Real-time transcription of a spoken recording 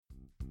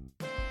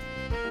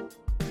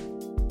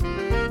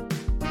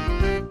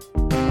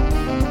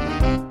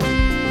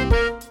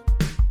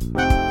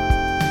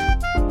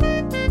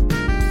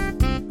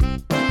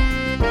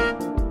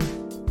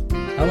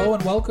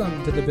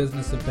Welcome to the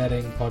Business of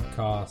Betting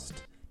podcast.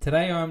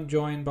 Today I'm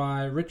joined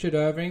by Richard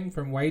Irving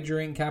from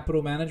Wagering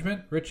Capital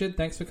Management. Richard,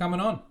 thanks for coming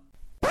on.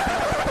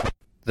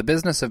 The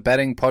Business of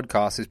Betting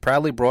podcast is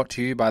proudly brought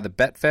to you by the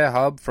Betfair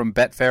Hub from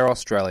Betfair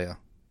Australia.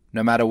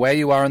 No matter where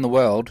you are in the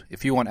world,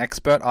 if you want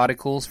expert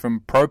articles from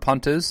pro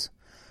punters,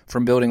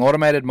 from building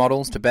automated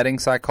models to betting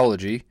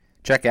psychology,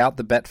 check out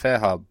the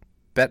Betfair Hub.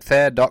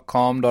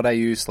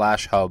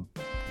 betfair.com.au/hub.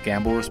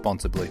 Gamble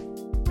responsibly.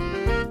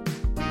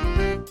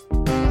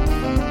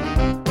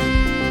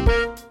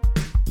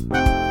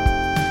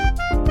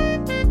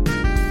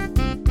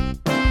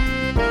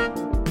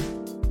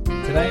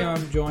 Today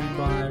I'm joined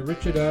by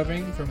Richard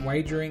Irving from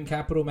Wagering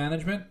Capital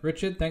Management.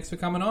 Richard, thanks for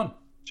coming on.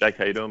 Jake,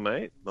 how you doing,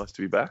 mate? Nice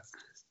to be back.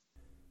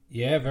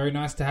 Yeah, very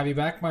nice to have you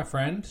back, my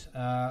friend.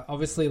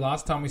 Obviously,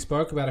 last time we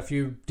spoke about a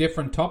few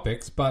different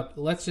topics, but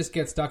let's just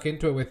get stuck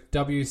into it with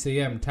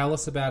WCM. Tell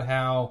us about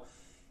how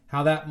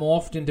that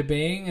morphed into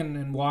being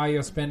and why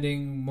you're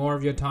spending more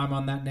of your time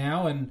on that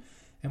now and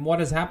what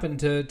has happened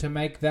to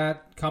make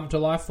that come to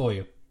life for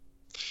you.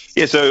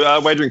 Yeah,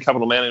 so Wagering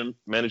Capital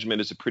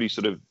Management is a pretty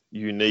sort of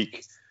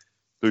unique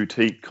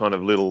boutique kind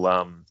of little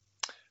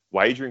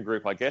wagering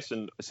group, I guess.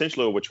 And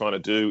essentially what we're trying to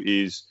do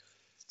is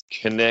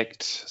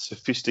connect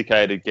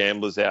sophisticated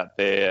gamblers out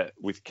there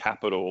with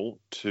capital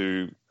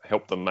to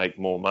help them make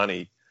more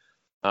money.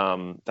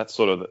 That's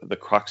sort of the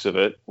crux of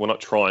it. We're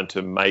not trying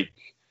to make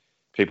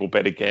people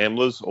better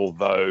gamblers,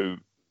 although,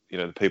 you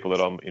know, the people that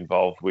I'm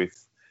involved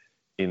with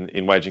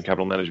in Wagering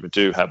Capital Management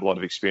do have a lot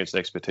of experience and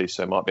expertise,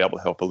 so might be able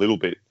to help a little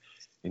bit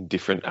in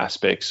different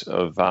aspects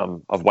of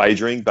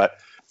wagering. But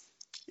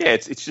yeah,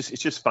 it's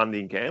just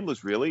funding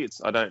gamblers, really.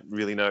 I don't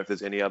really know if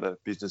there's any other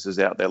businesses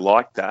out there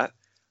like that.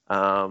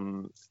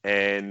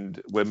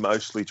 And we're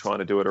mostly trying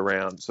to do it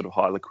around sort of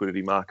high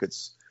liquidity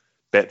markets,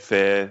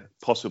 Betfair,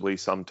 possibly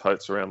some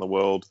totes around the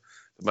world,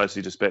 but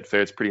mostly just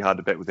Betfair. It's pretty hard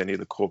to bet with any of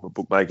the corporate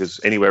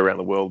bookmakers anywhere around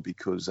the world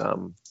because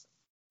none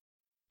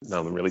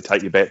of them really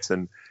take your bets.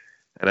 And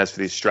as for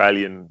the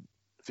Australian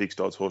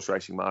fixed odds horse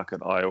racing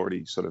market, I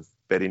already sort of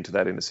bet into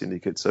that in a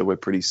syndicate, so we're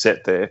pretty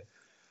set there.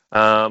 So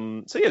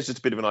yeah, it's just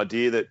a bit of an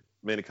idea that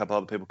me and a couple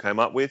other people came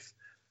up with,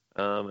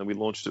 and we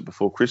launched it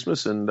before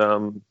Christmas,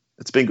 and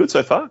it's been good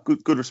so far.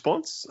 Good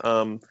response.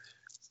 Working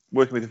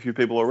with a few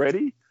people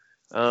already,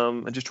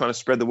 and just trying to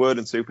spread the word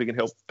and see if we can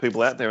help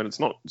people out there. And it's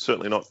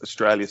certainly not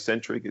Australia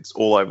centric. It's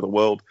all over the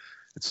world.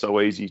 It's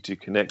so easy to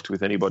connect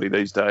with anybody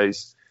these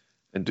days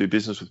and do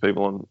business with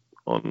people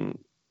on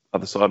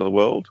other side of the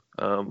world,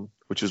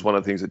 which is one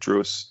of the things that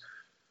drew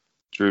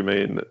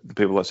me and the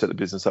people I set the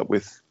business up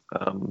with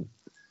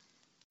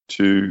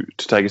to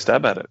take a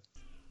stab at it.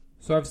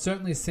 So I've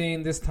certainly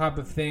seen this type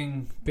of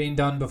thing being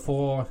done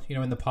before, you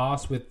know, in the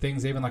past with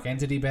things even like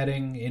entity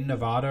betting in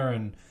Nevada.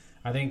 And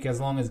I think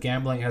as long as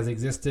gambling has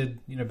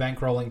existed, you know,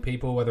 bankrolling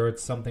people, whether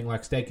it's something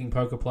like staking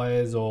poker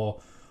players or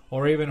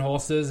even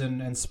horses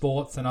and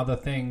sports and other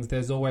things,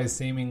 there's always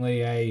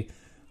seemingly a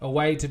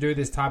way to do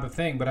this type of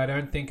thing. But I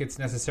don't think it's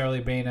necessarily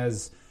been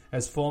as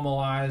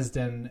formalized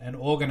and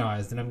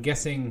organized. And I'm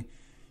guessing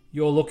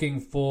you're looking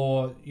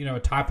for, you know, a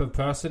type of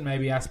person,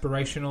 maybe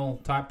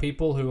aspirational type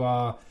people who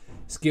are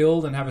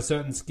skilled and have a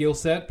certain skill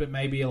set, but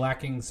maybe are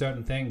lacking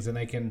certain things, and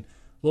they can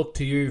look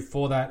to you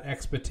for that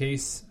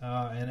expertise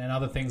and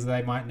other things that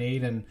they might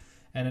need and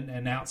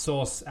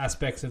outsource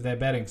aspects of their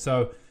betting.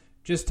 So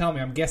just tell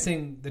me, I'm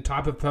guessing the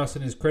type of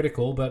person is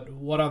critical, but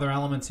what other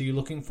elements are you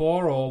looking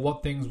for, or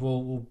what things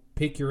will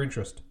pique your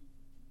interest?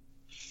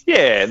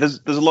 Yeah,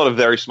 there's a lot of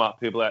very smart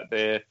people out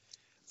there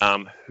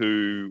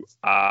who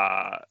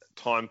are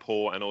time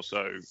poor and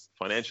also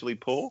financially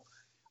poor.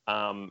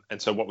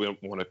 And so what we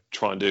want to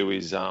try and do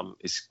is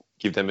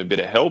give them a bit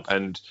of help.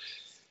 And,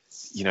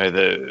 you know,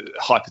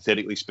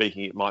 hypothetically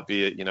speaking, it might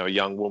be a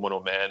young woman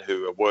or man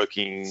who are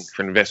working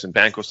for an investment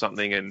bank or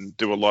something and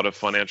do a lot of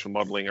financial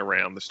modelling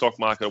around the stock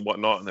market and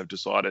whatnot, and they've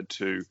decided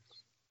to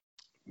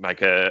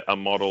make a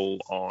model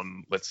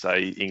on, let's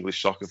say,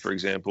 English soccer, for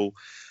example,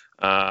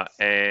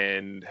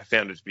 and have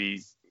found it to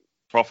be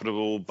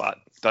profitable but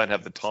don't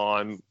have the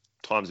time.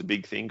 Time's a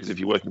big thing because if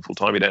you're working full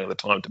time, you don't have the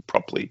time to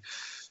properly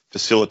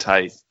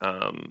facilitate,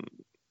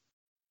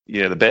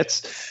 the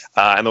bets,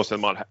 and also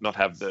might not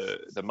have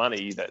the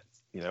money that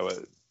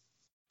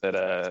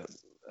a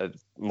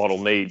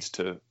model needs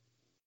to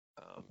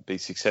be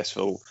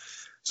successful.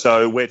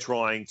 So we're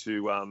trying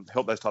to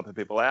help those type of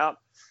people out.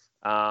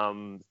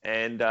 And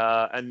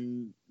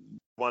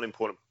one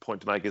important point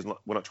to make is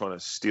we're not trying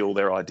to steal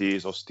their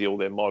ideas or steal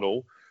their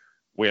model.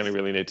 We only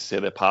really need to see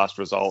their past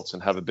results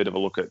and have a bit of a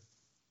look at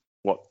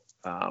what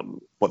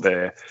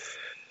their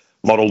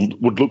model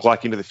would look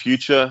like into the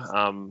future.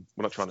 We're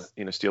not trying to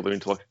steal their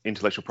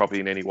intellectual property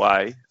in any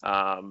way,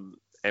 and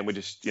we're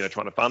just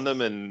trying to fund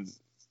them and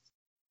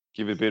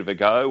give it a bit of a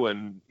go,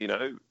 and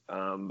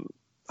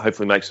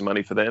hopefully make some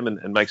money for them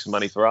and make some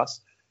money for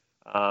us.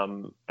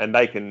 And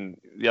they can.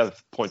 The other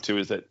point too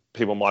is that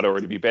people might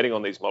already be betting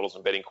on these models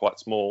and betting quite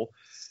small.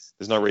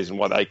 There's no reason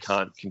why they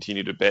can't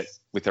continue to bet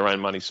with their own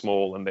money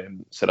small and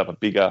then set up a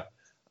bigger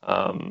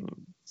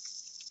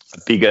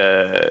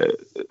bigger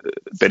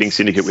betting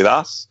syndicate with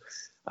us.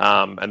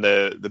 And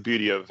the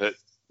beauty of it,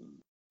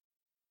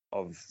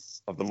 of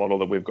the model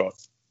that we've got,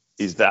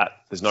 is that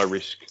there's no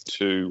risk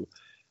to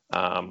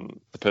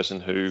the person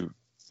who,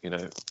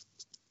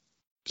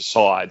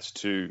 decides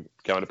to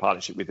go into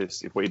partnership with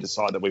us if we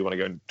decide that we want to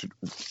go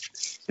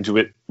into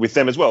it with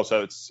them as well.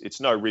 So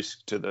it's no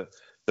risk to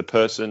the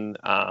person.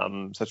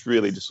 So it's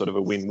really just sort of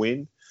a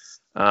win-win.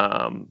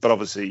 But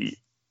obviously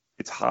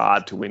it's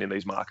hard to win in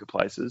these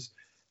marketplaces,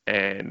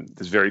 and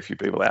there's very few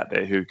people out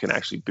there who can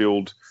actually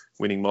build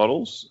winning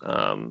models.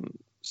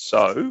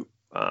 So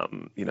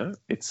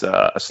it's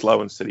a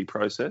slow and steady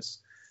process,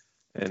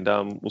 and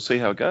we'll see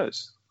how it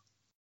goes.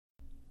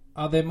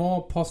 Are there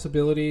more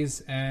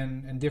possibilities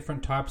and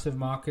different types of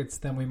markets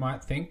than we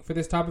might think for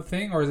this type of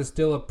thing, or is it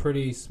still a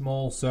pretty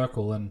small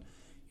circle? And,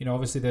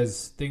 obviously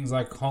there's things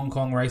like Hong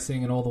Kong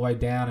racing and all the way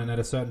down, and at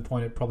a certain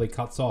point it probably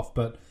cuts off.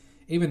 But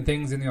even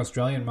things in the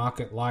Australian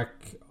market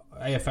like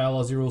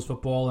AFL, Aussie Rules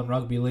Football and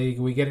Rugby League,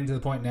 are we getting to the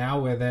point now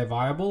where they're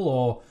viable,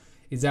 or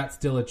is that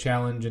still a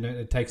challenge and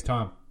it takes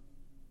time?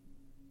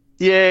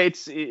 Yeah,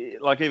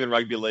 like even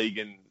Rugby League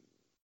and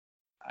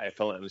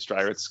AFL in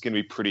Australia, it's going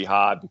to be pretty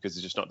hard because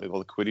there's just not the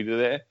liquidity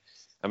there.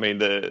 I mean,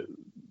 the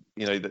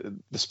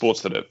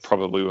sports that are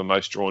probably we're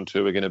most drawn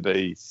to are going to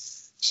be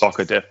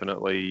soccer,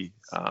 definitely,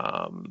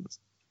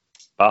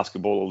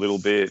 basketball a little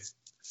bit,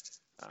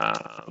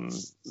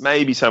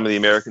 maybe some of the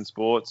American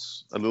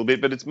sports a little bit,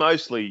 but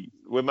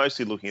we're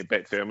mostly looking at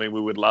Betfair. I mean,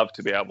 we would love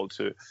to be able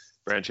to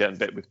branch out and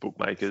bet with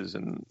bookmakers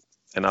and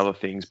other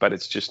things, but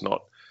it's just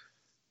not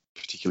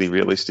particularly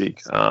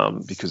realistic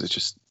because it's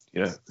just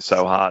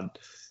so hard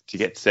to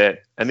get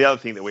set. And the other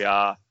thing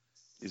that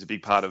is a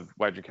big part of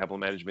wagering capital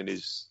management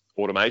is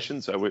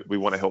automation. So we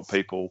want to help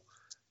people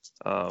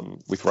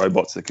with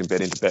robots that can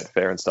bet into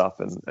Betfair and stuff.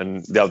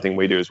 And the other thing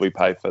we do is we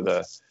pay for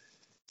the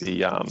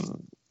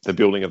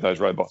building of those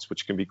robots,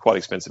 which can be quite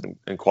expensive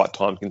and quite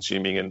time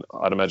consuming. And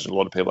I'd imagine a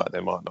lot of people out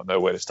there might not know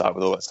where to start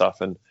with all that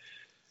stuff. And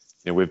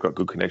we've got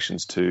good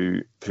connections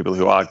to people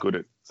who are good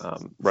at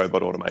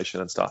robot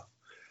automation and stuff.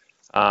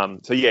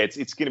 So yeah,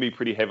 it's going to be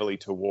pretty heavily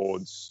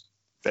towards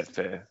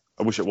Betfair.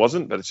 I wish it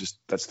wasn't, but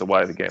that's the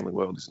way of the gambling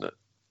world, isn't it?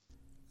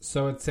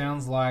 So it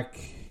sounds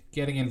like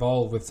getting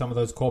involved with some of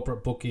those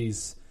corporate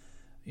bookies,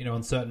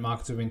 in certain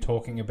markets we've been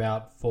talking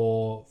about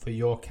for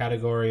your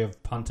category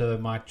of punter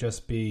might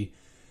just be,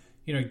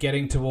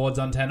 getting towards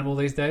untenable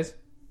these days?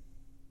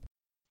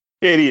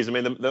 Yeah, it is. I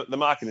mean, the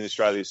market in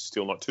Australia is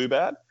still not too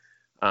bad.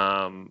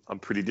 I'm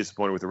pretty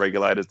disappointed with the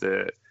regulators.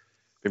 They've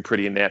been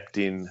pretty inept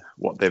in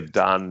what they've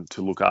done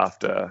to look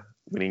after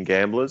winning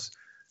gamblers.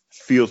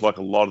 Feels like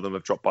a lot of them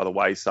have dropped by the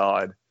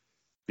wayside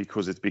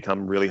because it's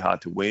become really hard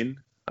to win.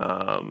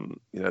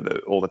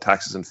 All the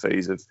taxes and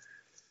fees have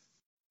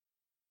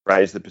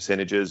raised the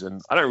percentages,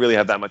 and I don't really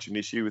have that much of an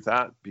issue with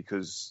that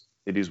because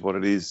it is what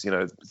it is.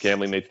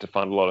 Gambling needs to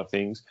fund a lot of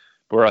things.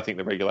 But where I think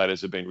the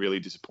regulators have been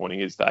really disappointing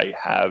is they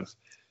have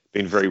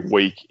been very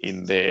weak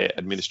in their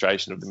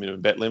administration of the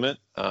minimum bet limit.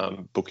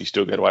 Bookies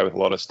still get away with a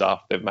lot of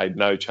stuff. They've made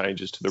no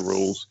changes to the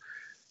rules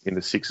in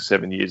the 6 or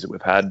 7 years that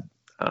we've had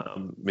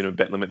minimum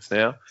bet limits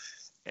now,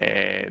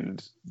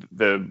 and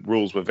the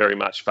rules were very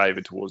much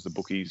favoured towards the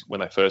bookies when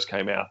they first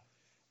came out,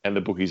 and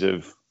the bookies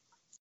have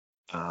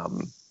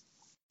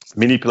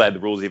manipulated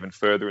the rules even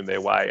further in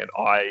their way, and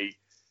I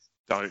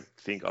don't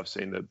think I've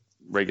seen the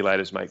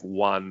regulators make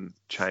one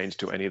change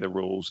to any of the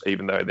rules,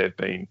 even though they've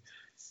been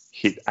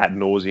hit ad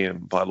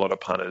nauseum by a lot of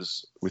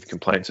punters with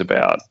complaints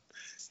about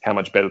how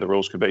much better the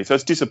rules could be. So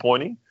it's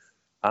disappointing.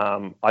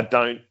 I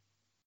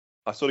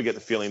sort of get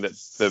the feeling that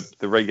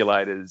the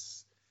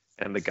regulators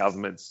and the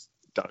governments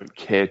don't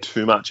care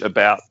too much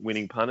about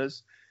winning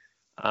punters.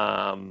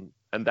 And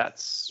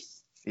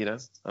that's, it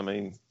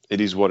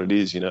is what it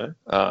is,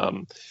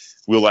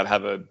 Will that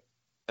have a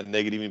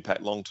negative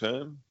impact long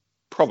term?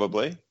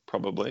 Probably.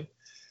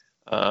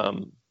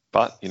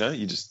 But,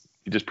 you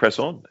just press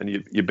on and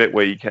you bet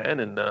where you can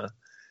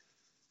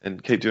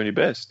and keep doing your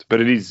best.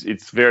 But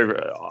it's very,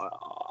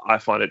 I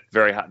find it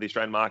very hard. The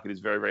Australian market is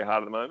very, very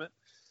hard at the moment.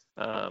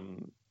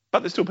 But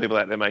there's still people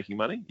out there making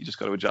money. You just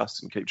got to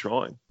adjust and keep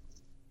trying.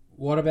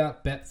 What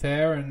about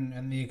Betfair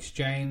and the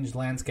exchange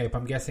landscape?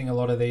 I'm guessing a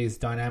lot of these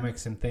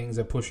dynamics and things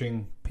are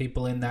pushing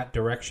people in that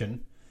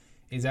direction.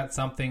 Is that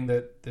something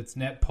that's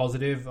net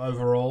positive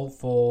overall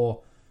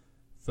for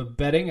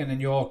betting and in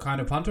your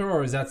kind of punter,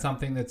 or is that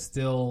something that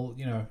still,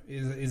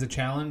 is a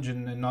challenge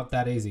and not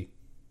that easy?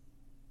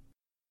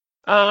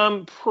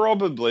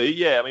 Probably,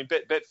 yeah. I mean,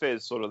 Betfair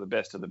is sort of the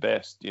best of the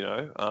best,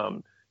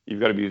 You've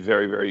got to be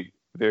very, very,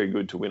 very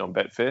good to win on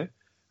Betfair.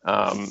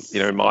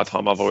 In my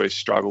time, I've always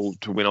struggled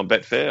to win on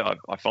Betfair.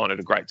 I find it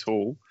a great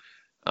tool.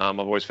 I've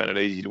always found it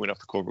easy to win off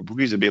the corporate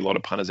bookies. There'd be a lot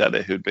of punters out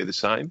there who'd be the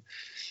same.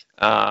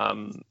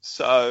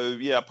 So,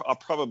 yeah, I'm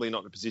probably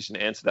not in a position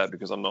to answer that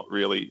because I'm not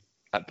really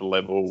at the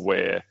level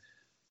where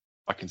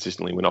I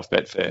consistently win off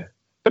Betfair.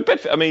 But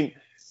Betfair, I mean,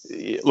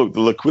 look,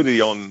 the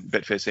liquidity on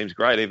Betfair seems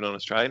great, even on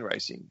Australian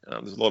racing.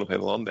 There's a lot of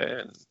people on there.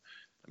 And,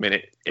 I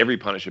mean, every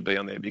punter should be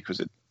on there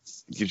because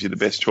gives you the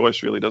best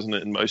choice, really, doesn't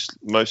it? And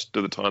most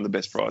of the time, the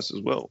best price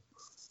as well.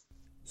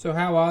 So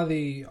how are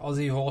the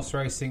Aussie horse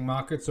racing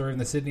markets or even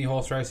the Sydney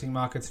horse racing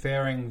markets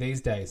faring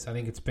these days? I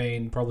think it's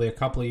been probably a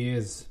couple of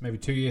years, maybe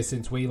 2 years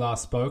since we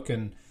last spoke,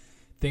 and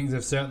things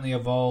have certainly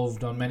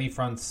evolved on many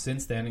fronts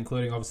since then,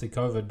 including obviously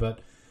COVID, but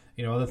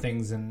other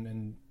things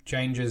and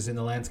changes in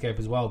the landscape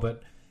as well.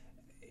 But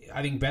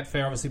I think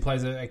Betfair obviously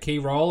plays a key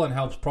role and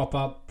helps prop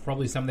up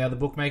probably some of the other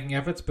bookmaking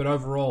efforts. But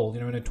overall,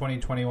 in a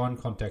 2021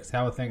 context,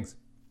 how are things?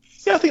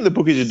 Yeah, I think the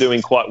bookies are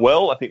doing quite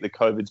well. I think the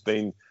COVID's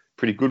been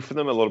pretty good for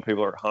them. A lot of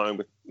people are at home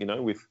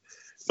with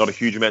not a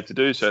huge amount to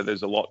do, so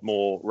there's a lot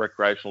more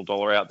recreational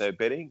dollar out there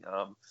betting.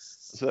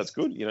 So that's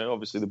good.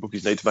 Obviously the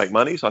bookies need to make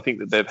money, so I think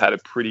that they've had a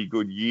pretty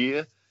good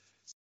year.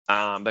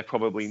 They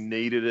probably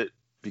needed it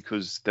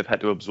because they've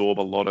had to absorb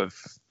a lot of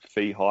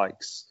fee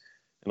hikes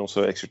and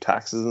also extra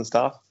taxes and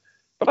stuff.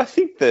 But I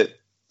think that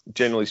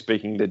generally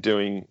speaking, they're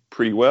doing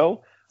pretty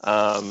well.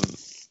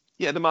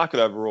 The market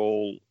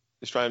overall,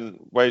 Australian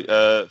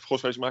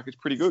horse racing market is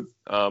pretty good.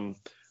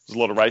 There's a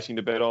lot of racing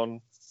to bet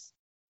on.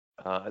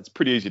 It's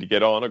pretty easy to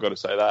get on. I've got to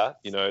say that.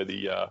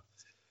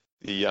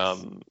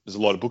 There's a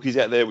lot of bookies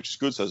out there, which is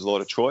good. So there's a lot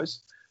of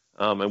choice.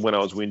 And when I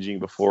was whinging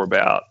before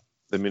about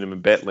the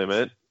minimum bet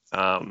limit,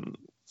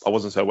 I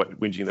wasn't so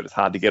whinging that it's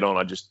hard to get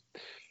on.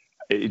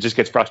 It just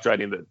gets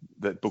frustrating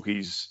that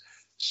bookies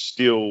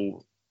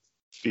still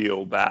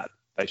feel that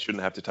they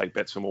shouldn't have to take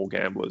bets from all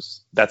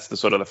gamblers. That's the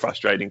sort of the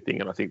frustrating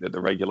thing. And I think that the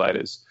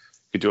regulators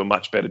could do a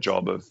much better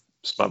job of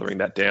smothering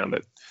that down,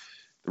 that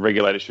the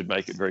regulators should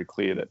make it very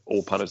clear that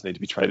all punters need to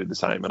be treated the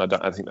same. And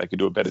I think they could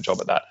do a better job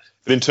at that.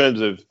 But in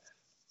terms of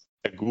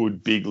a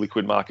good, big,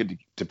 liquid market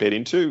to bet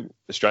into,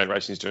 Australian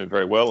racing is doing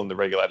very well, and the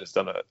regulators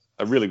done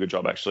a really good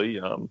job, actually.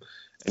 And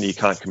you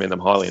can't commend them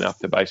highly enough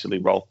to basically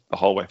roll the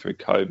whole way through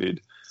COVID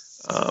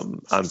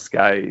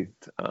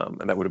unscathed.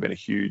 And that would have been a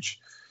huge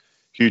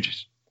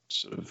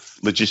sort of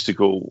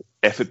logistical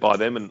effort by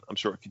them, and I'm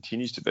sure it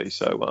continues to be.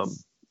 So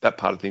that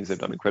part of things they've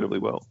done incredibly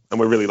well. And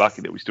we're really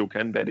lucky that we still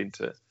can bet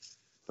into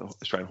the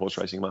Australian horse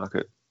racing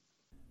market.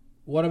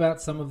 What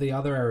about some of the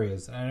other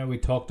areas? I know we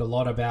talked a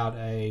lot about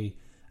a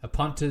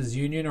punters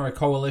union or a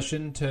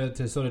coalition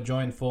to sort of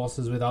join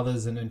forces with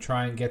others and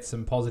try and get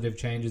some positive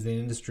changes in the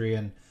industry.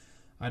 And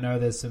I know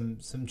there's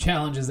some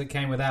challenges that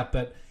came with that,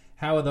 but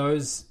how are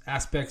those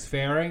aspects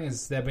faring?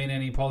 Has there been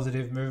any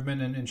positive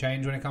movement and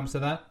change when it comes to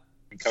that?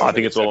 I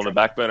think it's all on the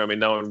back burner. I mean,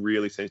 no one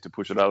really seems to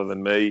push it other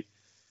than me.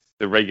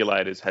 The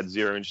regulators had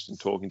zero interest in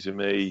talking to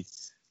me.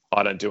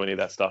 I don't do any of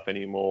that stuff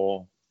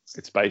anymore.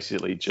 It's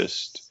basically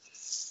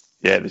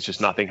there's just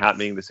nothing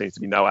happening. There seems to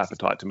be no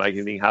appetite to make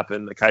anything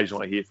happen.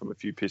 Occasionally I hear from a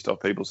few pissed off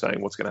people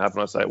saying, what's going to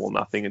happen? I say, well,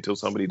 nothing until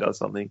somebody does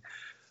something.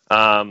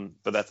 But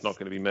that's not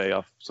going to be me.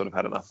 I've sort of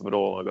had enough of it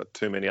all. I've got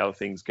too many other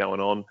things going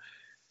on.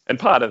 And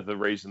part of the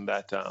reason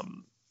that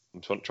I'm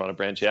sort of trying to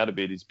branch out a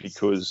bit is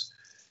because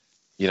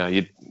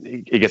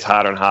it gets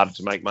harder and harder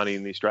to make money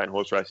in the Australian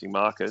horse racing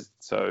market.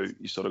 So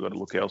you sort of got to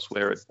look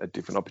elsewhere at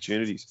different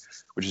opportunities,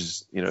 which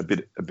is, a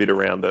bit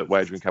around the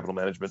wagering capital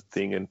management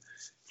thing and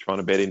trying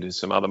to bet into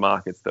some other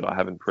markets that I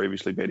haven't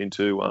previously bet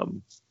into.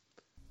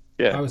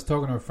 I was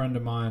talking to a friend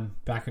of mine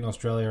back in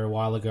Australia a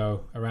while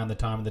ago around the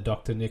time of the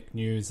Dr. Nick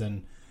news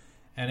and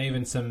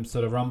even some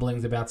sort of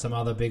rumblings about some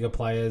other bigger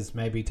players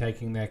maybe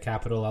taking their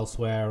capital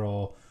elsewhere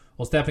or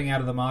stepping out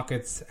of the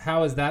markets.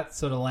 How has that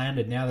sort of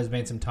landed? Now there's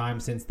been some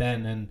time since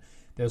then, and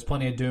there was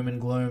plenty of doom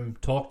and gloom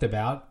talked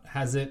about.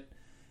 Has it,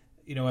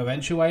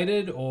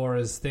 eventuated, or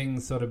has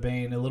things sort of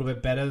been a little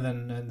bit better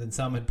than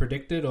some had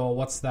predicted, or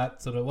what's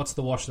the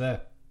wash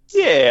there?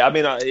 Yeah, I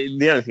mean,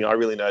 the only thing I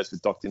really noticed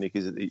with Dr. Nick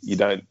is that you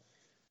don't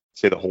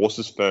see the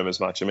horses firm as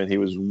much. I mean, he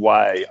was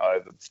way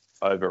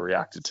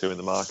overreacted to in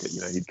the market.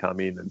 He'd come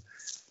in and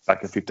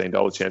back a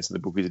 $15 chance in the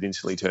bookies, it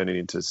instantly turned it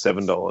into $7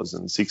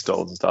 and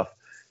 $6 and stuff.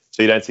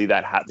 So you don't see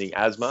that happening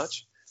as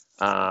much.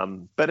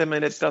 But, I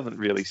mean, it doesn't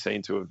really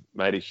seem to have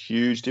made a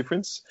huge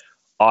difference.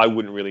 I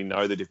wouldn't really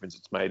know the difference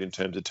it's made in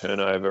terms of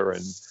turnover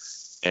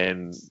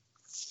and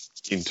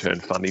in turn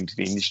funding to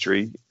the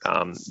industry.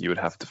 You would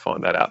have to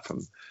find that out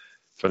from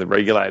the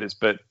regulators.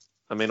 But,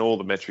 I mean, all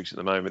the metrics at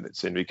the moment that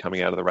seem to be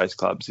coming out of the race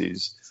clubs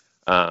is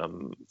that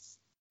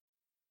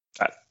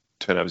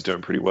turnover's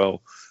doing pretty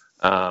well.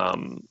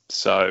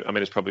 So, I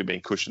mean, it's probably been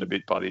cushioned a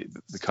bit by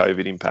the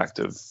COVID impact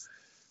of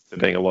there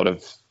being a lot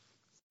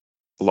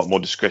more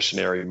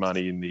discretionary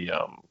money in the,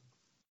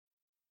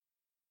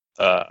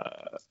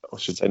 I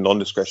should say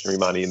non-discretionary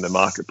money in the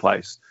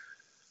marketplace.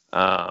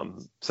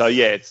 So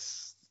yeah,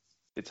 it's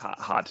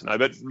hard to know.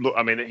 But look,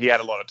 I mean, he had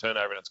a lot of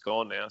turnover and it's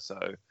gone now, so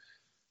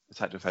it's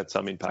had to have had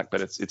some impact.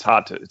 But it's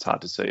hard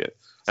to see it.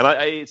 And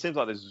it seems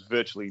like there's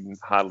virtually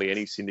hardly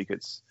any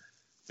syndicates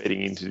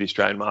betting into the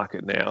Australian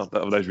market now.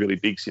 Of those really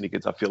big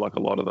syndicates, I feel like a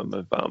lot of them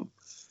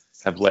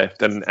have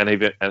left and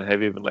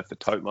have even left the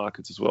tote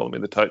markets as well. I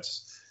mean, the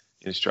totes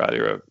in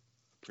Australia are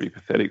pretty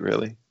pathetic,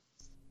 really.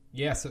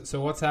 Yeah,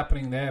 so what's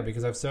happening there?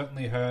 Because I've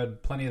certainly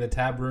heard plenty of the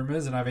tab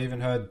rumours, and I've even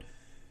heard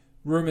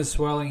rumours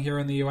swirling here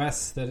in the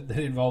US that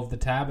involve the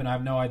tab, and I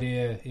have no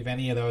idea if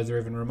any of those are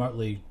even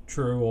remotely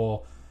true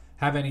or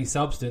have any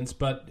substance.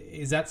 But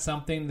is that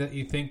something that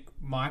you think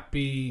might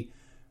be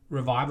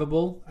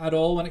revivable at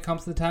all when it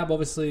comes to the tab?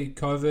 Obviously,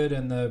 COVID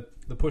and the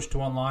push to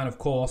online, of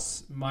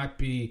course, might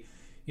be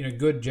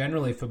good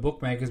generally for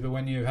bookmakers, but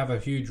when you have a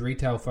huge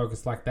retail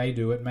focus like they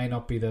do, it may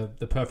not be the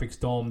perfect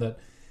storm that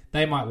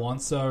they might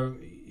want. So,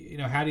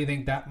 how do you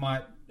think that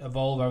might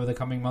evolve over the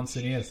coming months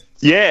and years?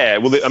 Yeah,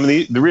 well,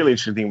 the really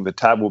interesting thing with the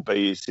tab will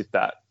be is if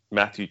that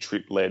Matthew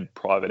Tripp-led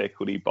private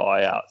equity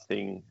buyout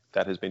thing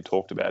that has been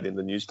talked about in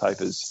the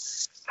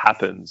newspapers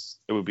happens.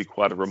 It would be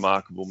quite a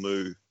remarkable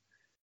move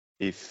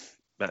if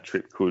Matt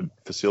Tripp could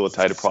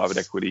facilitate a private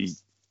equity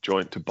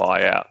joint to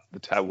buy out the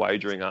tab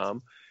wagering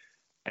arm,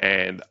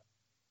 and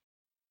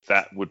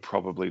that would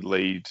probably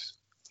lead.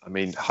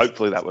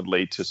 Hopefully that would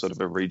lead to sort of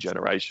a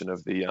regeneration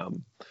of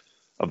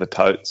the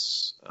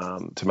totes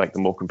to make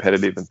them more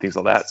competitive and things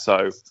like that.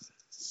 So,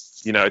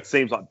 it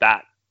seems like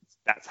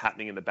that's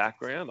happening in the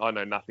background. I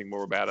know nothing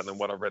more about it than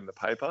what I've read in the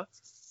paper,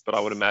 but I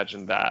would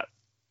imagine that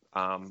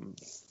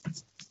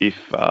if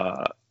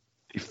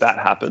that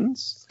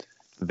happens,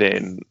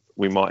 then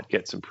we might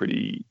get some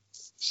pretty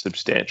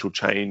substantial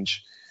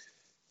change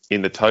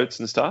in the totes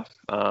and stuff.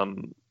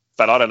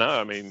 But I don't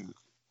know.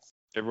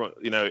 Everyone,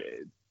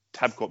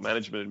 Tabcorp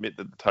management admit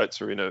that the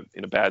totes are in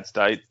a bad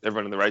state.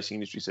 Everyone in the racing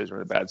industry says we're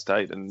in a bad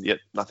state, and yet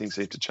nothing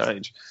seems to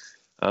change.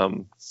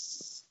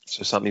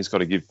 So something's got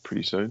to give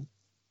pretty soon.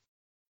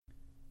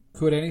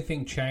 Could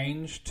anything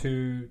change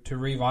to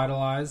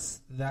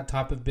revitalize that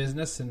type of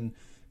business and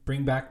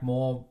bring back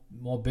more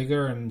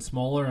bigger and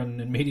smaller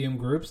and medium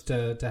groups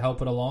to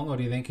help it along, or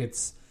do you think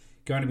it's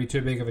going to be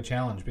too big of a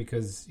challenge?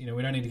 Because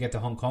we don't need to get to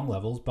Hong Kong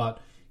levels,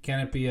 but can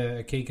it be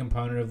a key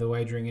component of the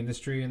wagering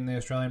industry in the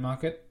Australian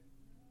market?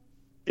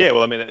 Yeah,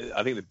 well,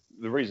 I think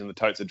the reason the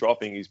totes are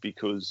dropping is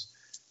because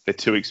they're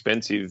too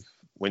expensive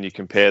when you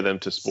compare them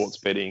to sports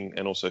betting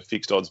and also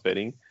fixed odds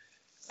betting.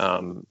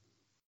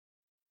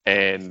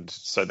 And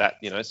so that,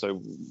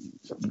 so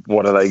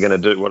what are they going to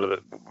do?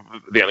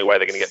 The only way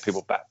they're going to get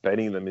people back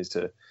betting them is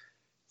to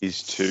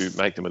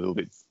make them a little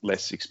bit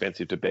less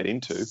expensive to bet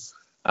into.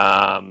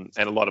 And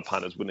a lot of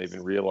punters wouldn't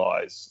even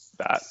realise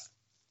that,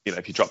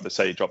 if you drop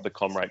the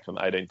com rate from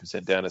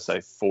 18% down to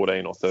say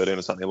 14 or 13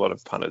 or something, a lot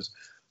of punters,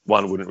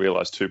 one, wouldn't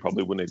realise, two,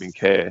 probably wouldn't even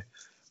care.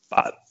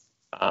 But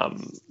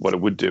what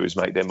it would do is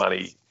make their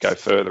money go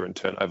further and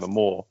turn over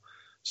more.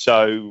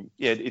 So,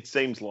 yeah, it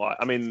seems like,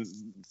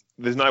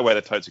 there's no way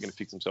the totes are going to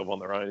fix themselves on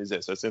their own, is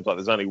there? So it seems like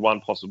there's only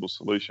one possible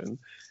solution,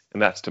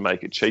 and that's to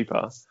make it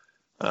cheaper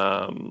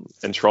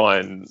and try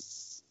and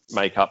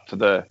make up for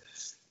the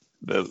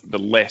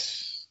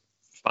less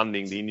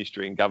funding the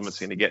industry and government's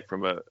going to get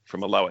from a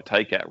lower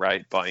takeout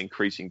rate by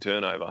increasing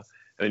turnover. And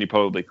then you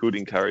probably could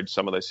encourage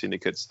some of those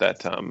syndicates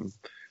that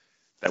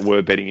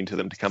were betting into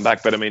them to come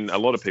back. But, a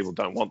lot of people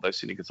don't want those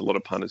syndicates. A lot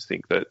of punters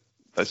think that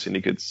those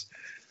syndicates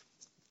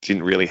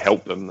didn't really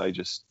help them. They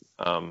just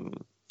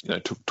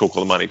took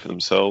all the money for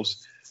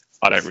themselves.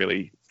 I don't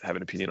really have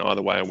an opinion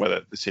either way on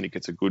whether the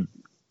syndicates are good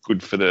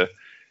for the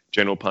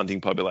general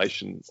punting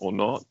population or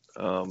not.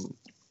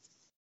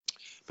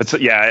 But so,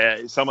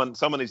 yeah, someone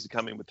needs to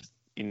come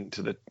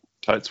into the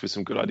totes with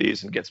some good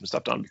ideas and get some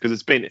stuff done, because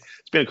it's been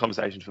a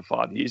conversation for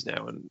 5 years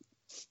now and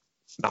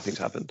nothing's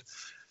happened.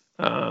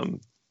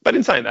 But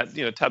in saying that,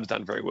 Tab's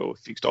done very well with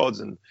fixed odds,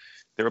 and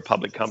they're a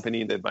public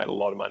company. They've made a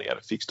lot of money out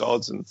of fixed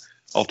odds, and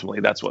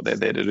ultimately that's what they're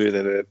there to do.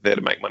 They're there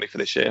to make money for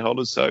their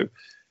shareholders. So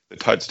the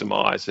totes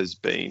demise has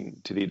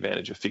been to the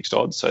advantage of fixed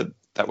odds. So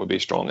that would be a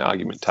strong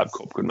argument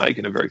Tabcorp could make,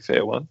 and a very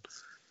fair one.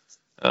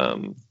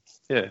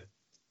 Yeah.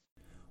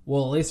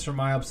 Well, at least from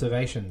my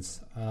observations,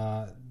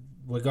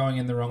 we're going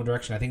in the wrong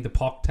direction. I think the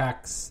POC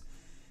tax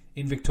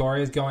in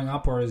Victoria is going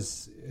up, or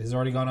has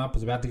already gone up,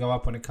 is about to go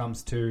up when it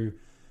comes to,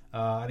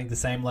 I think, the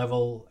same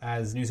level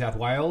as New South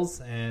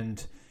Wales.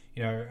 And,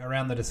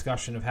 around the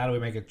discussion of how do we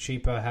make it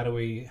cheaper, how do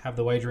we have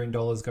the wagering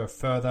dollars go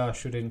further,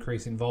 should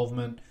increase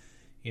involvement,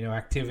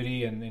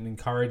 activity and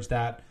encourage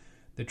that.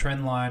 The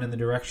trend line and the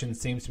direction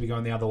seems to be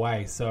going the other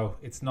way. So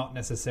it's not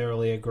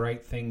necessarily a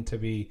great thing to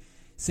be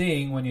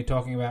seeing when you're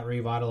talking about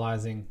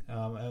revitalizing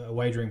a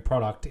wagering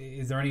product.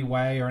 Is there any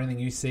way or anything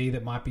you see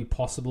that might be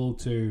possible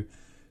to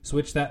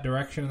switch that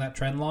direction and that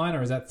trend line,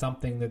 or is that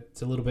something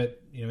that's a little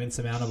bit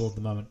insurmountable at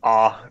the moment?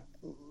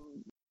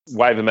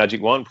 Wave a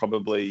magic wand,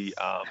 probably.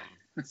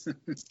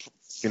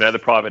 The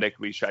private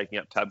equity shaking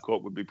up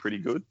Tabcorp would be pretty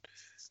good.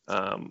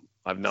 I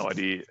have no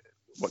idea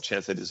what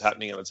chance that is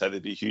happening. I would say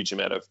there'd be a huge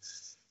amount of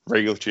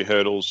regulatory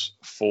hurdles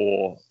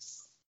for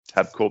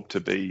Tabcorp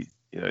to be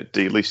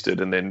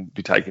delisted and then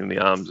be taken in the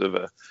arms of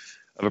a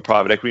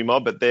private equity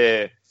mob. But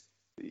their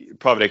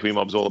private equity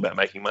mob's all about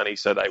making money,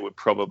 so they would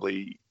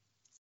probably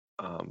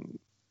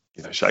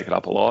shake it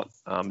up a lot.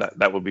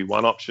 That would be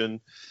one option.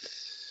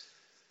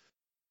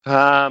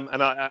 And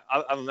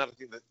other than that, I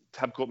think that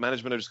Tabcorp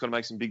management are just going to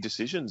make some big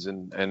decisions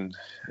and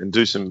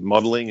do some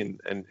modelling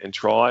and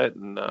try it.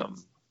 And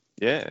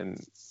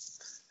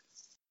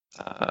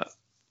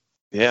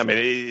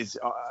it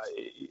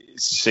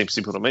seems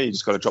simple to me. You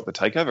just got to drop the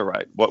takeover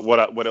rate.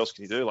 What else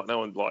can you do? Like no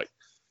one,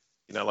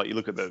 you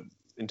look at the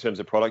in terms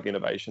of product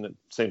innovation, it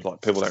seems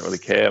like people don't really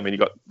care. I mean, you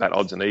got that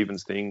odds and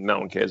evens thing. No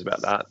one cares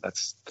about that.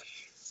 That's,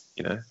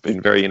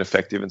 been very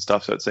ineffective and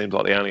stuff. So it seems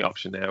like the only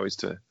option now is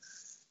to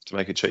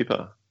make it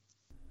cheaper.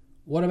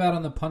 What about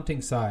on the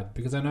punting side?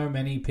 Because I know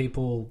many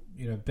people,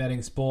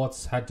 betting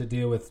sports had to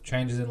deal with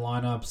changes in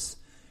lineups,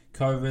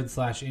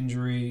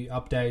 COVID/injury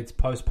updates,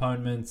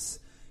 postponements,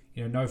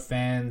 no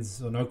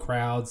fans or no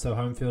crowds, so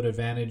home field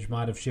advantage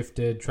might have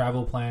shifted,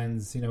 travel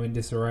plans, in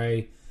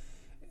disarray.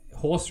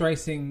 Horse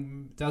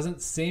racing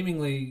doesn't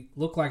seemingly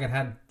look like it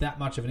had that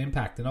much of an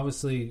impact. And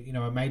obviously,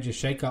 a major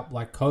shakeup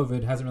like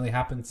COVID hasn't really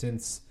happened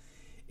since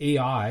EI,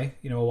 a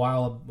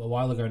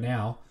while ago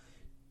now.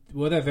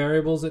 Were there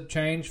variables that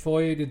changed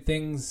for you? Did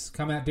things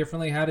come out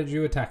differently? How did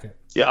you attack it?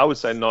 Yeah, I would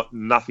say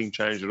nothing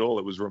changed at all.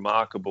 It was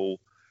remarkable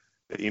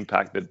the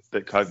impact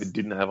that COVID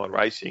didn't have on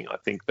racing. I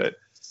think that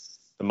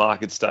the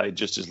market stayed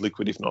just as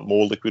liquid, if not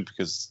more liquid,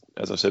 because,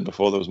 as I said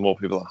before, there was more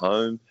people at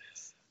home.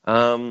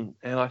 And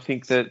I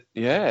think that,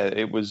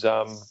 it was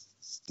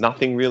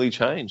nothing really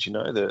changed.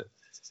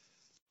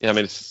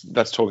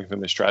 That's talking from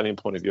an Australian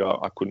point of view.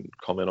 I couldn't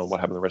comment on what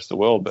happened in the rest of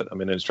the world, but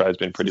Australia's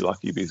been pretty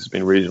lucky because it's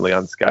been reasonably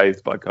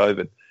unscathed by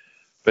COVID.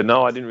 But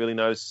no, I didn't really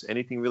notice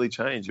anything really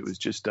change. It was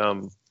just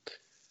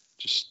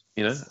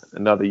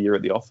another year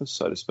at the office,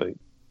 so to speak.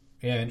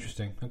 Yeah,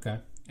 interesting. Okay.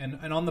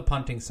 And on the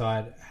punting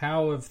side,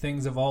 how have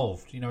things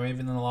evolved? Even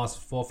in the last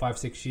 4, 5,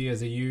 6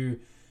 years, are you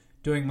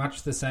doing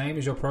much the same?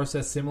 Is your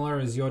process similar?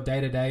 Is your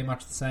day-to-day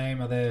much the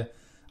same? Are there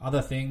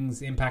other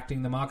things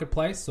impacting the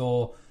marketplace,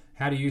 or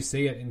how do you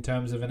see it in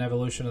terms of an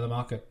evolution of the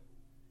market?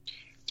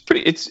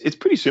 It's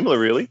pretty similar,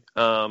 really.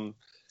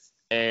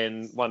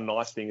 And one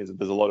nice thing is that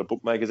there's a lot of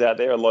bookmakers out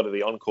there. A lot of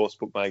the on-course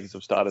bookmakers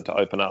have started to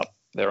open up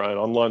their own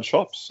online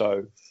shops.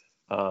 So,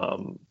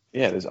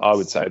 I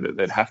would say that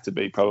there'd have to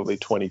be probably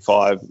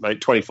 25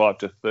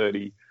 to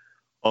 30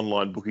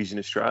 online bookies in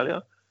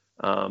Australia,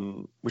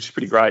 which is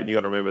pretty great. And you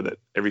got to remember that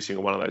every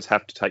single one of those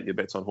have to take your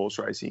bets on horse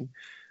racing.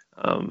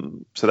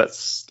 So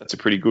that's a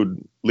pretty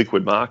good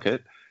liquid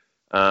market.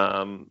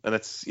 And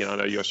that's, I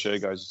know your show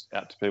goes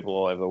out to people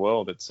all over the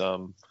world. It's,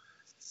 they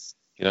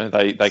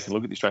can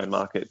look at the Australian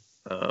market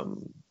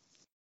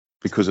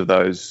because of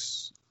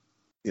those,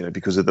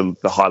 because of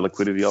the high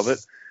liquidity of it.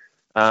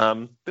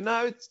 But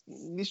no,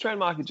 the Australian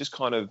market just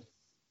kind of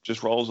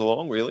just rolls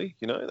along, really.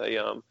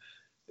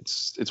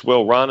 It's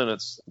well run and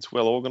it's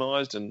well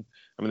organised, and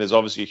there's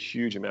obviously a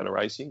huge amount of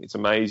racing. It's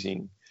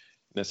amazing.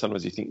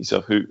 Sometimes you think to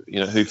yourself, who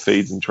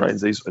feeds and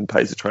trains these and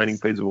pays the training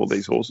fees of all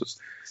these horses,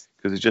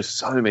 because there's just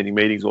so many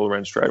meetings all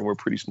around Australia, and we're a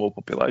pretty small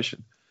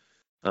population.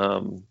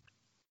 And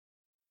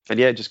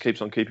it just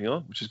keeps on keeping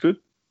on, which is good.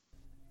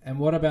 And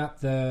what about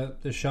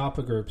the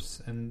sharper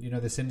groups and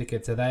the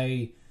syndicates? Are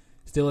they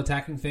still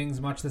attacking things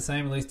much the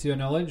same, at least to your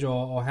knowledge,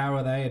 or how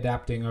are they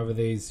adapting over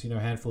these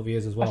handful of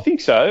years as well? I think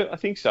so.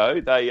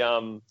 They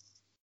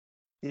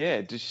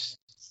just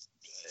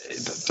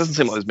it doesn't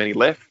seem like there's many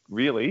left,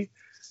 really.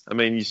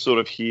 You sort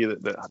of hear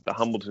that the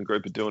Humbleton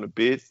group are doing a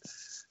bit,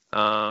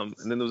 and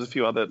then there was a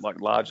few other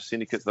larger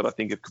syndicates that I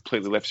think have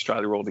completely left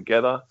Australia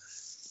altogether.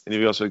 And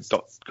you've also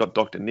got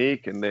Dr.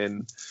 Nick, and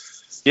then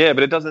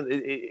but it doesn't.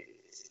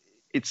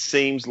 It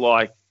seems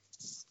like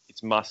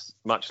it's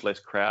much less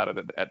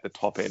crowded at the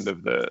top end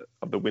of the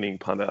winning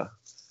punter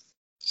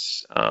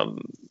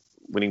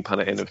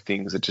end of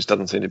things. It just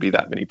doesn't seem to be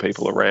that many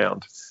people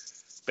around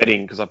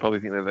betting, because I probably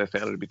think that they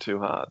found it a bit too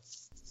hard.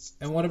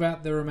 And what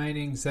about the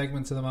remaining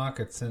segments of the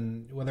markets,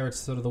 and whether it's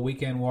sort of the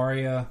weekend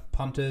warrior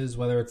punters,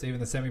 whether it's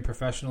even the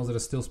semi-professionals that are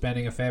still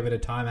spending a fair bit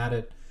of time at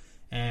it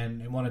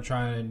and want to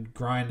try and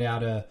grind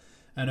out an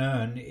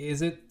earn?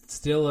 Is it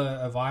still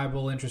a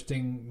viable,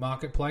 interesting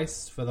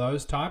marketplace for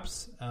those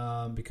types?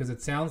 Because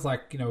it sounds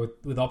like,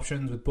 with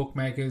options, with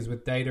bookmakers,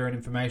 with data and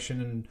information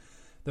and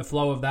the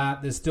flow of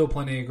that, there's still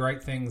plenty of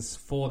great things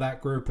for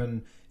that group,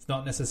 and it's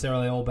not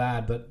necessarily all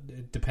bad, but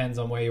it depends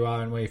on where you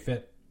are and where you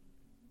fit.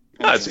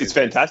 No, it's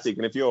fantastic.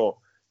 And if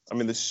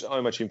there's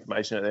so much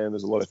information out there, and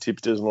there's a lot of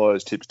tipsters, and a lot of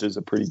those tipsters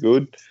are pretty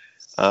good.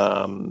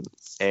 And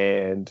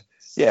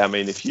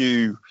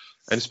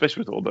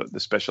especially with all the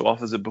special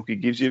offers a bookie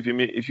gives you,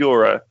 if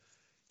you're a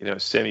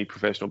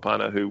semi-professional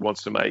punter who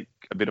wants to make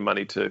a bit of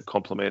money to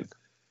complement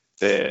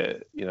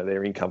their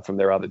income from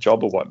their other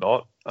job or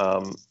whatnot, I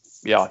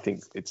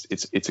think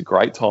it's a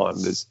great time.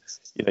 There's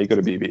you've got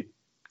to be a bit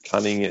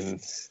cunning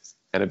and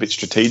a bit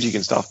strategic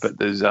and stuff, but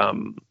there's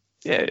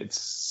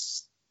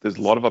there's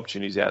a lot of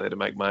opportunities out there to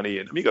make money,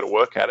 and you've got to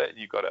work at it, and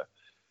you've got to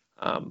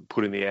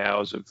put in the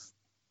hours of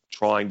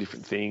trying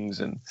different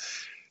things and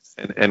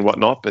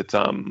whatnot. But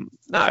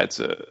it's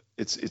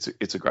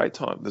a great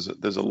time.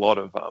 There's a lot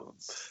of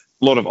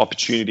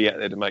opportunity out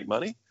there to make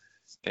money,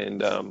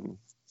 and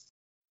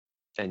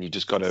you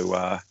just got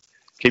to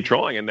keep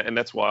trying. And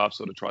that's why I've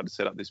sort of tried to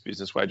set up this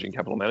business, Wagering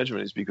Capital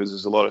Management, is because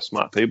there's a lot of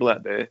smart people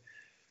out there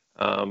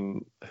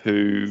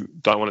who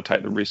don't want to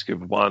take the risk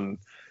of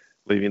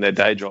leaving their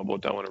day job, or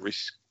don't want to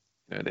risk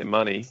their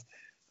money.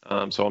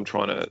 So I'm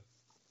trying to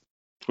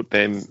put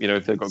them,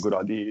 if they've got good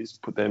ideas,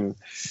 put them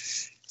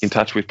in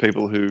touch with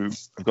people who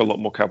have got a lot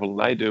more capital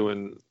than they do,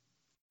 and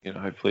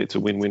hopefully it's a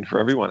win-win for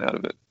everyone out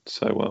of it.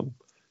 So,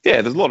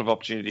 there's a lot of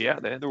opportunity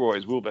out there. There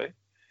always will be.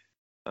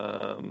 Just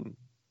got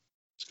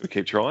to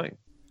keep trying.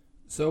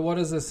 So what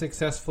does a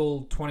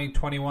successful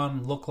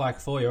 2021 look like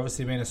for you?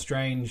 Obviously been a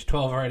strange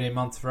 12 or 18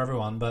 months for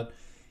everyone, but,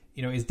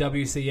 is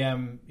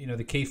WCM,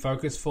 the key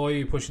focus for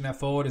you, pushing that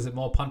forward? Is it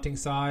more punting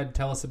side?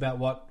 Tell us about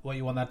what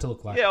you want that to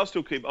look like. Yeah, I'll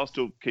still keep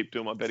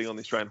doing my betting on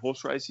the Australian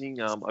horse racing.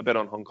 I bet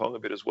on Hong Kong a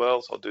bit as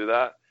well, so I'll do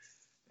that.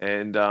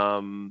 And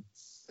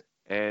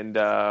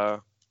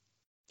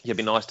it'd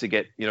be nice to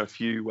get, a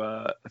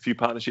few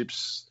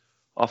partnerships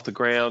off the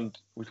ground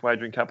with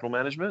Wagering Capital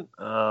Management.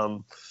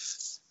 I'm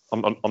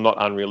not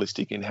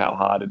unrealistic in how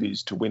hard it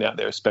is to win out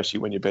there,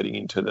 especially when you're betting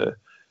into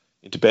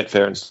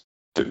Betfair, and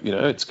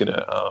it's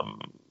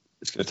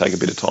gonna take a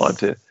bit of time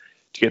to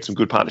get some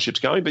good partnerships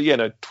going. But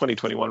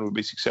 2021 would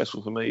be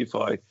successful for me if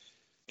I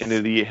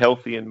ended the year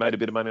healthy and made a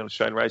bit of money on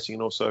Australian racing,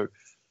 and also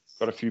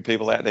got a few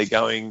people out there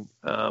going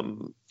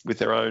with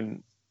their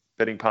own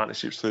betting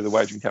partnerships through the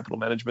Wagering Capital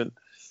Management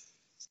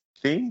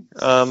thing.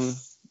 And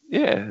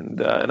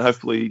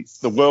hopefully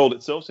the world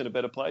itself's in a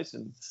better place,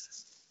 and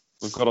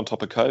we've got on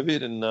top of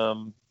COVID, and I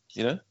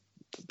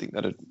think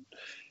that'd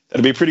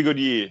be a pretty good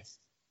year.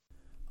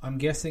 I'm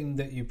guessing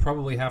that you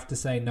probably have to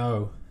say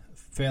no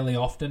fairly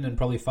often, and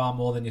probably far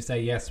more than you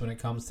say yes when it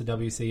comes to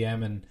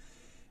WCM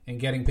and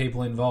getting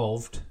people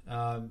involved.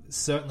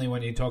 Certainly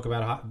when you talk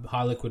about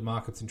high liquid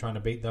markets and trying to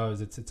beat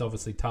those, it's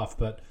obviously tough.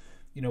 But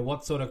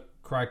what sort of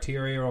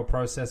criteria or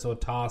process or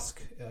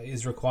task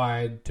is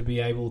required to be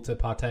able to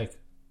partake?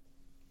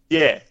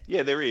 Yeah,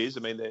 there is. I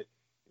mean,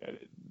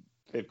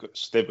 they've got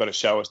to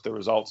show us the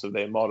results of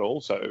their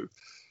model. So,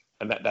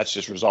 and that's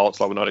just results.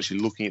 Like, we're not actually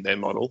looking at their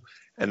model.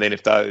 And then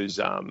if those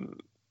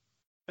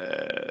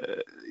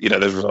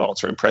those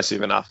results are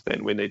impressive enough,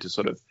 then we need to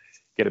sort of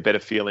get a better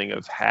feeling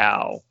of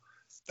how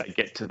they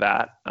get to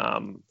that.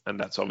 And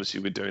that's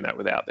obviously we're doing that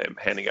without them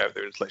handing over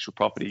their intellectual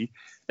property.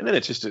 And then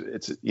it's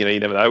you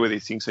never know with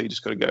these things, so you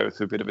just got to go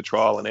through a bit of a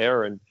trial and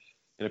error and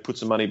put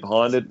some money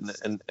behind it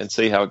and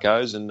see how it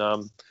goes. And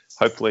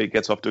hopefully it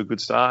gets off to a good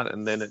start,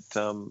 and then it's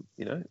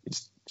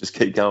just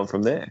keep going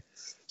from there.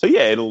 So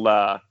it'll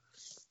we're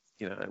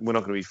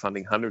not going to be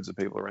funding hundreds of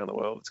people around the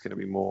world. It's going to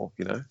be more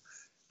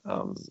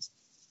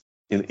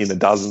in the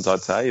dozens, I'd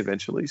say,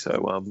 eventually.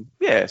 So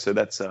so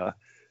that's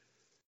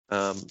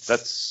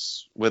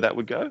where that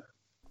would go.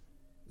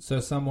 So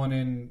someone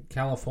in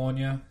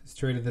California is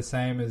treated the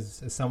same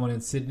as someone in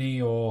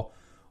Sydney or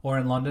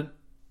in London?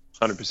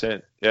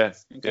 100%, yeah.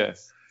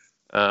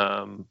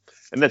 And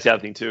that's the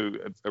other thing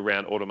too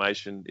around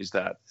automation is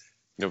that,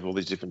 with all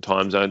these different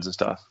time zones and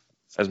stuff,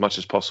 as much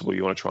as possible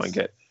you want to try and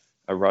get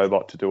a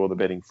robot to do all the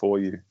betting for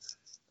you,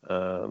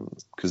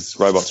 because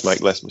robots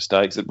make less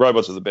mistakes.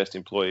 Robots are the best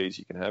employees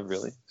you can have,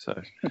 really.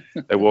 So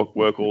they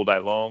work all day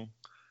long.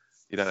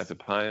 You don't have to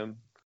pay them.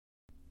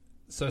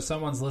 So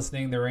someone's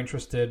listening, they're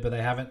interested, but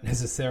they haven't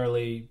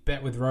necessarily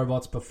bet with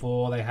robots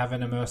before. They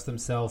haven't immersed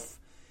themselves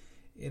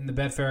in the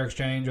Betfair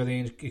exchange or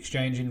the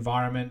exchange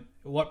environment.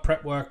 What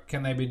prep work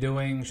can they be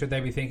doing? Should they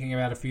be thinking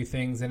about a few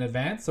things in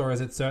advance, or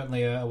is it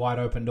certainly a wide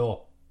open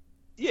door?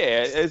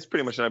 Yeah, it's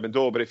pretty much an open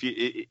door. But if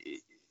you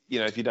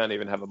don't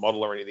even have a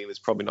model or anything, there's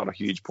probably not a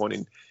huge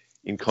point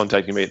in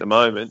contacting me at the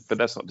moment. But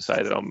that's not to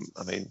say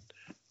that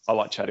I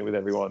like chatting with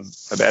everyone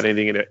about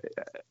anything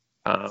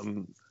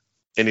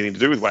anything to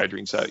do with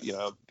wagering. So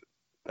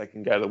they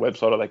can go to the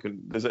website, or they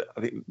can.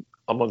 I think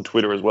I'm on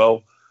Twitter as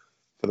well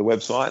for the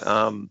website.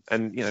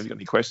 And if you've got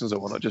any questions or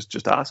whatnot,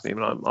 just ask me.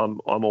 I'm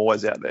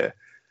always out there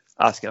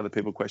asking other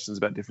people questions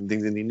about different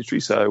things in the industry.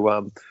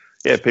 So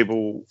if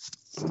people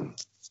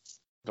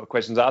got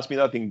questions, ask me.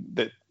 The other thing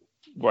that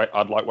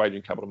I'd like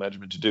Wagering Capital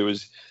Management to do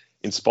is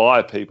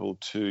inspire people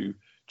to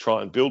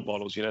try and build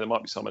models. There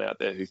might be someone out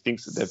there who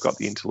thinks that they've got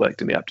the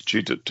intellect and the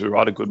aptitude to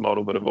write a good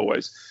model, but have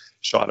always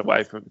shied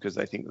away from it because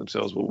they think to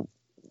themselves, well,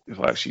 if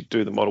I actually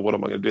do the model, what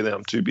am I going to do then?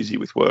 I'm too busy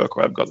with work,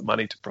 or I haven't got the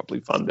money to properly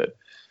fund it.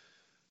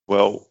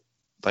 Well,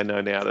 they know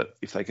now that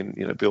if they can,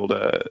 build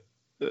a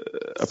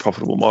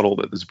profitable model,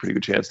 that there's a pretty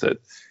good chance that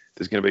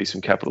there's going to be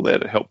some capital there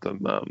to help them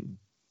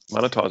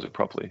monetize it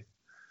properly.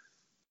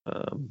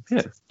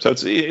 So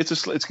it's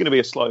going to be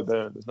a slow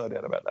burn. There's no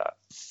doubt about that.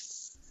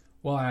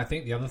 Well, I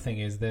think the other thing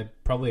is there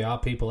probably are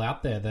people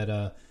out there that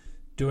are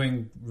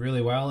doing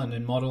really well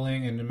and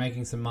modeling and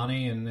making some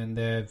money, and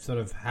they're sort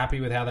of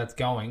happy with how that's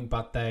going,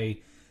 but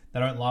they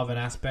don't love an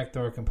aspect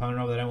or a component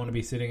of it. They don't want to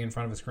be sitting in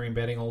front of a screen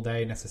betting all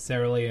day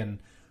necessarily, and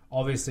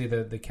obviously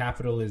the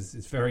capital is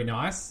very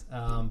nice,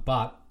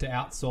 but to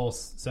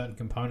outsource certain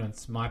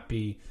components might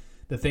be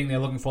the thing they're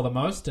looking for the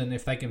most. And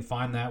if they can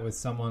find that with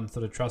someone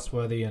sort of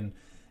trustworthy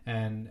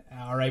and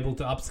are able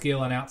to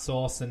upskill and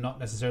outsource and not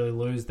necessarily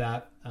lose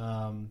that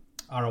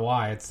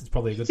ROI, it's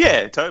probably a good thing.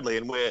 Yeah, totally.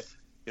 And we're,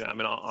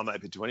 I'm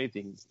open to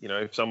anything.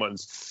 If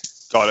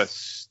someone's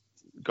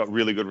got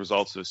really good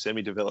results of a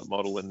semi-developed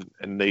model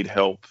and need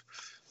help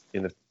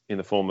in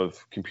the form of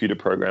computer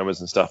programmers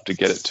and stuff to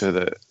get it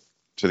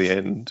to the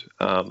end,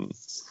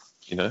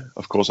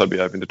 of course I'd be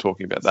open to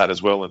talking about that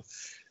as well and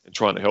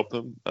trying to help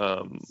them.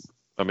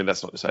 I mean,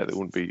 that's not to say there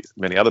wouldn't be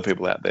many other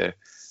people out there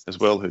as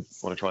well who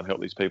want to try and help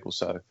these people.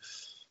 So,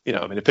 you know,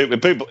 I mean,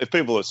 if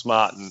people are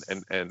smart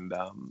and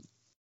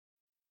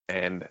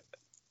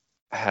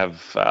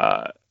have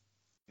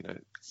you know,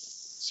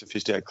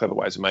 sophisticated, clever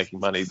ways of making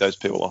money, those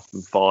people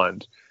often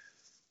find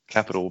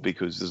capital,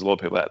 because there's a lot of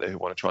people out there who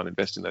want to try and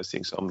invest in those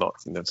things. So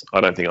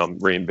I don't think I'm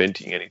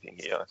reinventing anything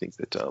here. I think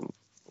that,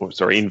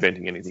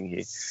 inventing anything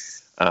here.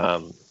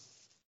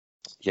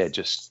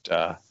 Just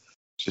trying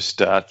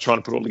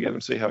to put it all together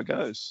and see how it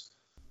goes.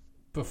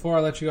 Before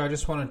I let you go, I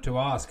just wanted to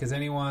ask, has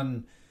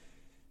anyone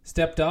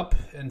stepped up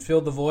and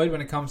filled the void when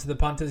it comes to the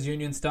punters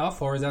union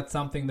stuff, or is that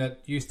something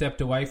that you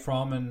stepped away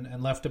from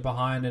and left it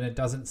behind, and it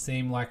doesn't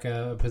seem like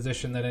a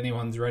position that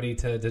anyone's ready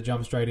to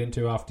jump straight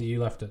into after you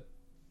left it?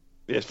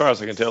 Yeah, as far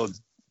as I can tell,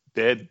 it's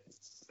dead,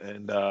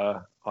 and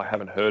I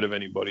haven't heard of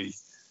anybody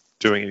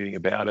doing anything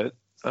about it.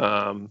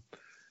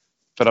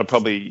 But I'd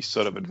probably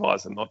sort of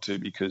advise them not to,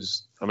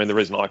 because, I mean, the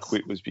reason I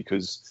quit was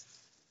because,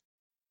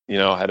 you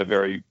know, I had a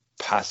very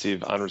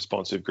passive,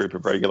 unresponsive group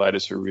of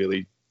regulators who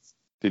really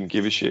didn't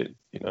give a shit,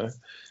 you know.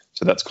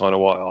 So that's kind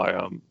of why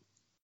I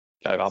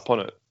gave up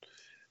on it.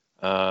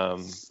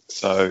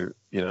 So,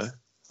 you know,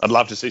 I'd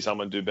love to see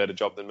someone do a better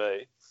job than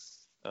me,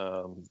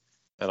 and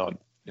I'd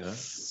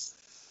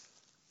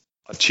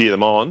cheer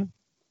them on.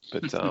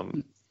 But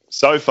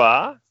so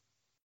far,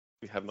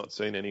 we have not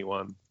seen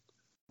anyone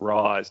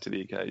rise to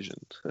the occasion.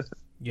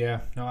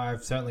 Yeah, no,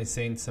 I've certainly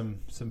seen some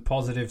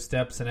positive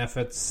steps and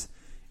efforts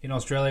in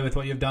Australia with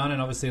what you've done,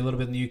 and obviously a little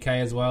bit in the UK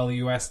as well. The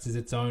US is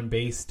its own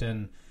beast,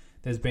 and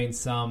there's been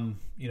some,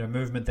 you know,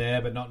 movement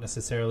there, but not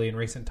necessarily in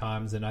recent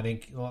times. And I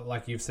think,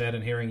 like you've said,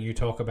 and hearing you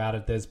talk about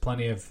it, there's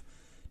plenty of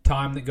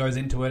time that goes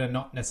into it, and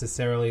not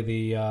necessarily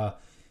the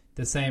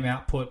same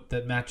output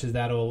that matches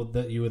that or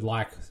that you would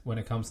like when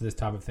it comes to this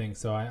type of thing.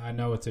 So I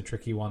know it's a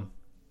tricky one.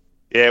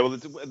 Yeah, well,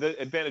 the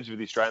advantage of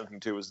the Australian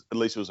thing too was at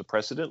least it was a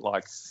precedent.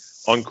 Like,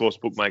 on-course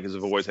bookmakers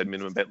have always had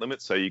minimum bet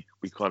limits, so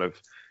we kind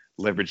of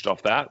leveraged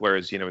off that.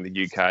 Whereas, you know, in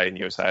the UK and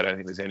USA, I don't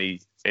think there's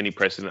any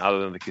precedent other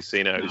than the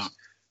casinos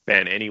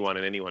ban anyone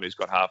who's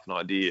got half an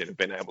idea and have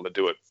been able to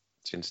do it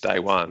since day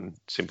one,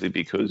 simply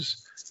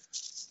because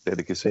they're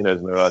the casinos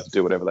and they're allowed to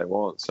do whatever they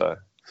want. So,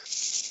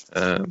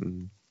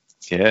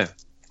 yeah.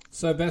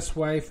 So best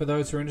way for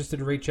those who are interested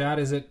to reach out,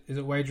 is it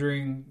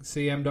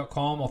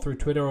wageringcm.com or through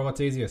Twitter, or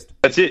what's easiest?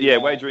 That's it, yeah,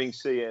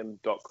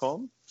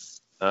 wageringcm.com.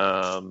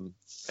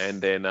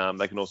 And then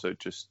they can also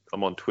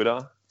I'm on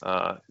Twitter.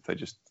 If they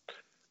just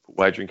put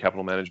Wagering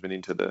Capital Management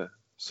into the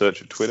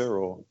search of Twitter,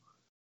 or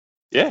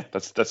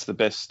that's the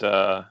best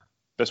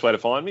way to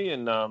find me.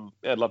 And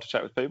I'd love to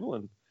chat with people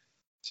and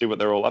see what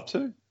they're all up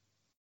to.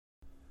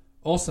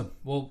 Awesome.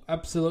 Well,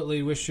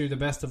 absolutely wish you the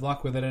best of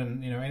luck with it,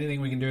 and, you know,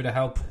 anything we can do to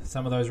help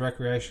some of those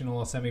recreational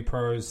or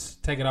semi-pros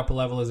take it up a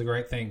level is a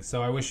great thing.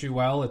 So I wish you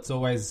well. It's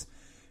always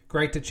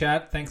great to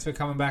chat. Thanks for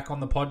coming back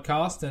on the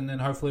podcast, and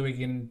hopefully we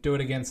can do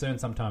it again soon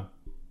sometime.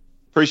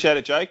 Appreciate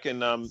it, Jake,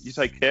 and you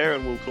take care,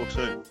 and we'll talk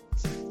soon.